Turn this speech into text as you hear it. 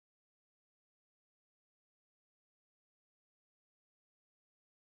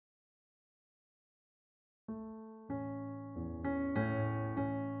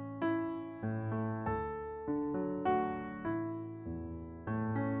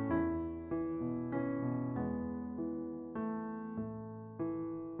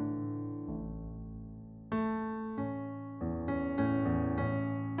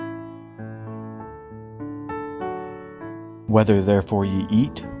Whether therefore ye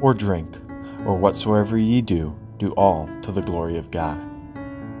eat or drink, or whatsoever ye do, do all to the glory of God.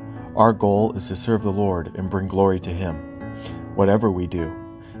 Our goal is to serve the Lord and bring glory to Him. Whatever we do,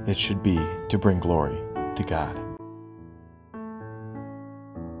 it should be to bring glory to God.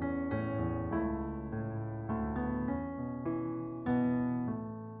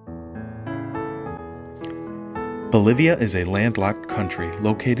 Bolivia is a landlocked country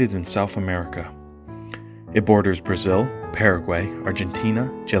located in South America. It borders Brazil, Paraguay, Argentina,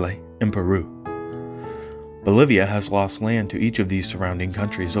 Chile, and Peru. Bolivia has lost land to each of these surrounding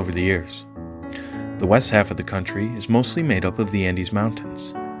countries over the years. The west half of the country is mostly made up of the Andes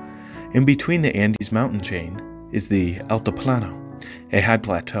Mountains. In between the Andes mountain chain is the Altiplano, a high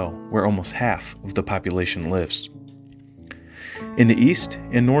plateau where almost half of the population lives. In the east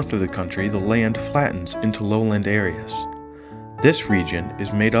and north of the country, the land flattens into lowland areas. This region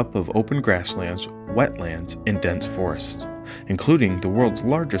is made up of open grasslands, wetlands, and dense forests, including the world's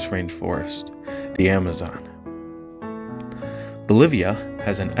largest rainforest, the Amazon. Bolivia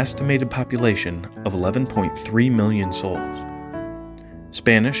has an estimated population of 11.3 million souls.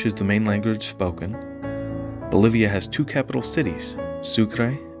 Spanish is the main language spoken. Bolivia has two capital cities,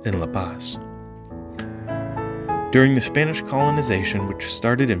 Sucre and La Paz. During the Spanish colonization, which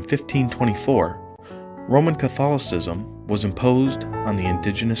started in 1524, Roman Catholicism was imposed on the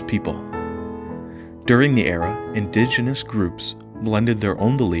indigenous people. During the era, indigenous groups blended their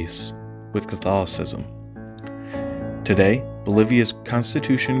own beliefs with Catholicism. Today, Bolivia's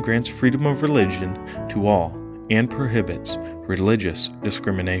constitution grants freedom of religion to all and prohibits religious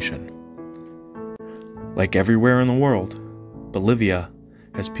discrimination. Like everywhere in the world, Bolivia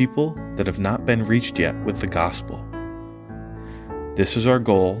has people that have not been reached yet with the gospel. This is our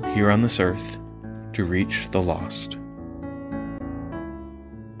goal here on this earth, to reach the lost.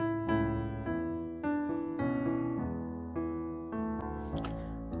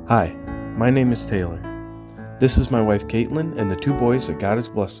 Hi, my name is Taylor. This is my wife Caitlin and the two boys that God has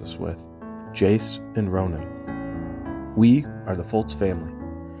blessed us with, Jace and Ronan. We are the Foltz family.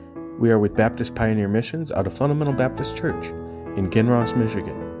 We are with Baptist Pioneer Missions out of Fundamental Baptist Church in Kinross,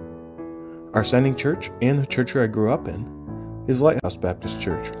 Michigan. Our sending church and the church I grew up in is Lighthouse Baptist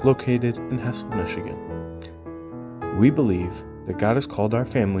Church, located in Hessel, Michigan. We believe that God has called our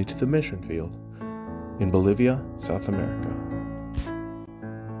family to the mission field in Bolivia, South America.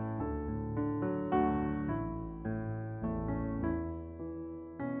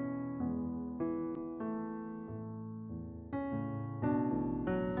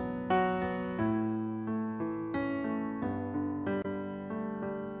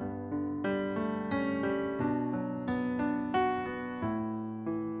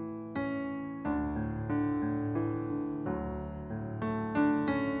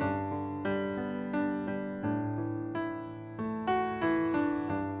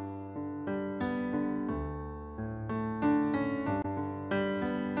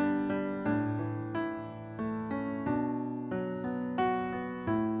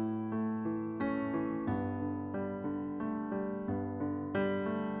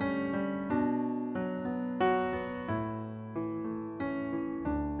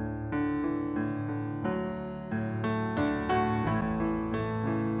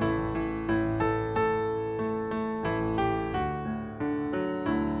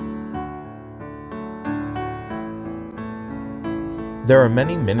 There are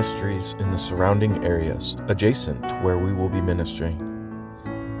many ministries in the surrounding areas adjacent to where we will be ministering.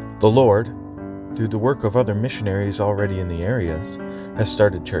 The Lord, through the work of other missionaries already in the areas, has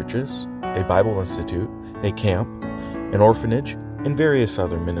started churches, a Bible institute, a camp, an orphanage, and various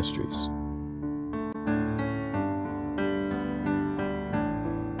other ministries.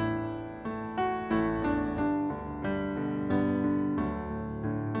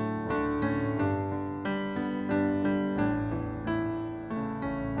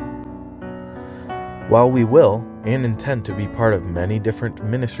 While we will and intend to be part of many different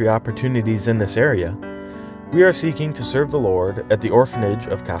ministry opportunities in this area, we are seeking to serve the Lord at the orphanage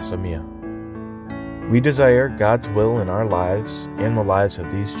of Casa Mia. We desire God's will in our lives and the lives of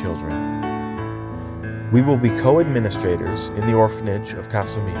these children. We will be co-administrators in the orphanage of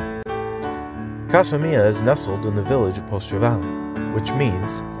Casa Mia. Casa Mia is nestled in the village of Postre Valley, which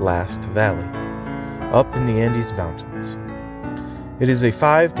means last valley, up in the Andes Mountains. It is a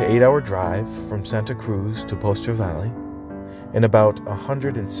 5 to 8 hour drive from Santa Cruz to Postre Valley and about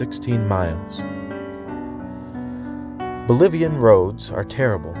 116 miles. Bolivian roads are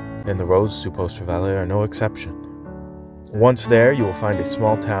terrible, and the roads to Postre Valley are no exception. Once there, you will find a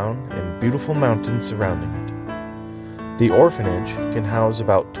small town and beautiful mountains surrounding it. The orphanage can house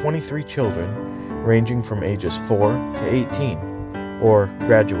about 23 children ranging from ages 4 to 18, or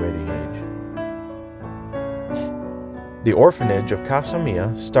graduating age. The orphanage of Casa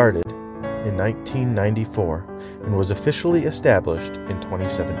Mia started in 1994 and was officially established in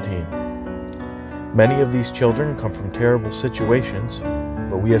 2017. Many of these children come from terrible situations,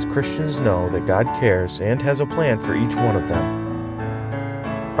 but we as Christians know that God cares and has a plan for each one of them.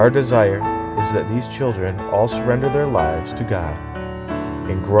 Our desire is that these children all surrender their lives to God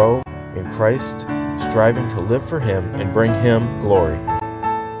and grow in Christ, striving to live for Him and bring Him glory.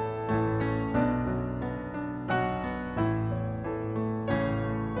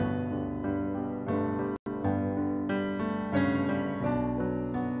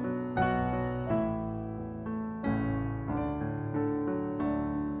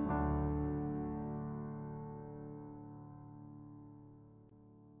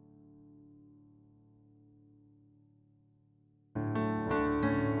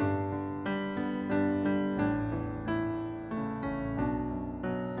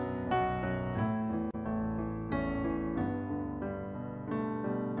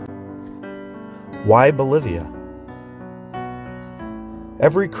 Why Bolivia?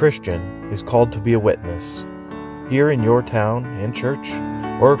 Every Christian is called to be a witness, here in your town and church,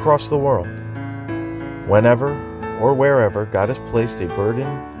 or across the world. Whenever or wherever God has placed a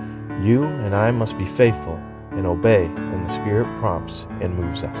burden, you and I must be faithful and obey when the Spirit prompts and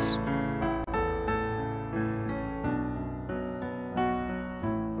moves us.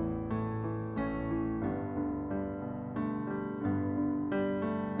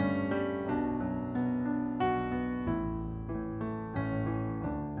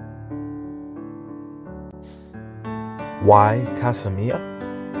 Why Casa Mia?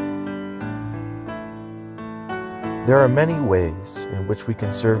 There are many ways in which we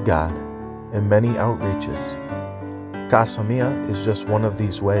can serve God and many outreaches. Casa Mia is just one of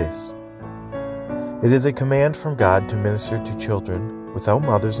these ways. It is a command from God to minister to children without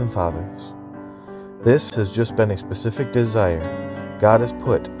mothers and fathers. This has just been a specific desire God has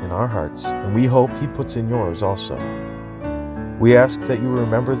put in our hearts, and we hope He puts in yours also. We ask that you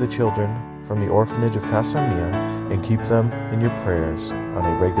remember the children from the orphanage of Casa Mia and keep them in your prayers on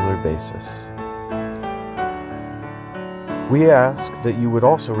a regular basis. We ask that you would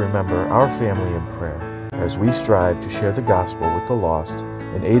also remember our family in prayer as we strive to share the gospel with the lost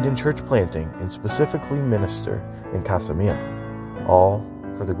and aid in church planting and specifically minister in Casa Mia, all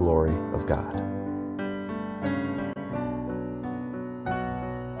for the glory of God.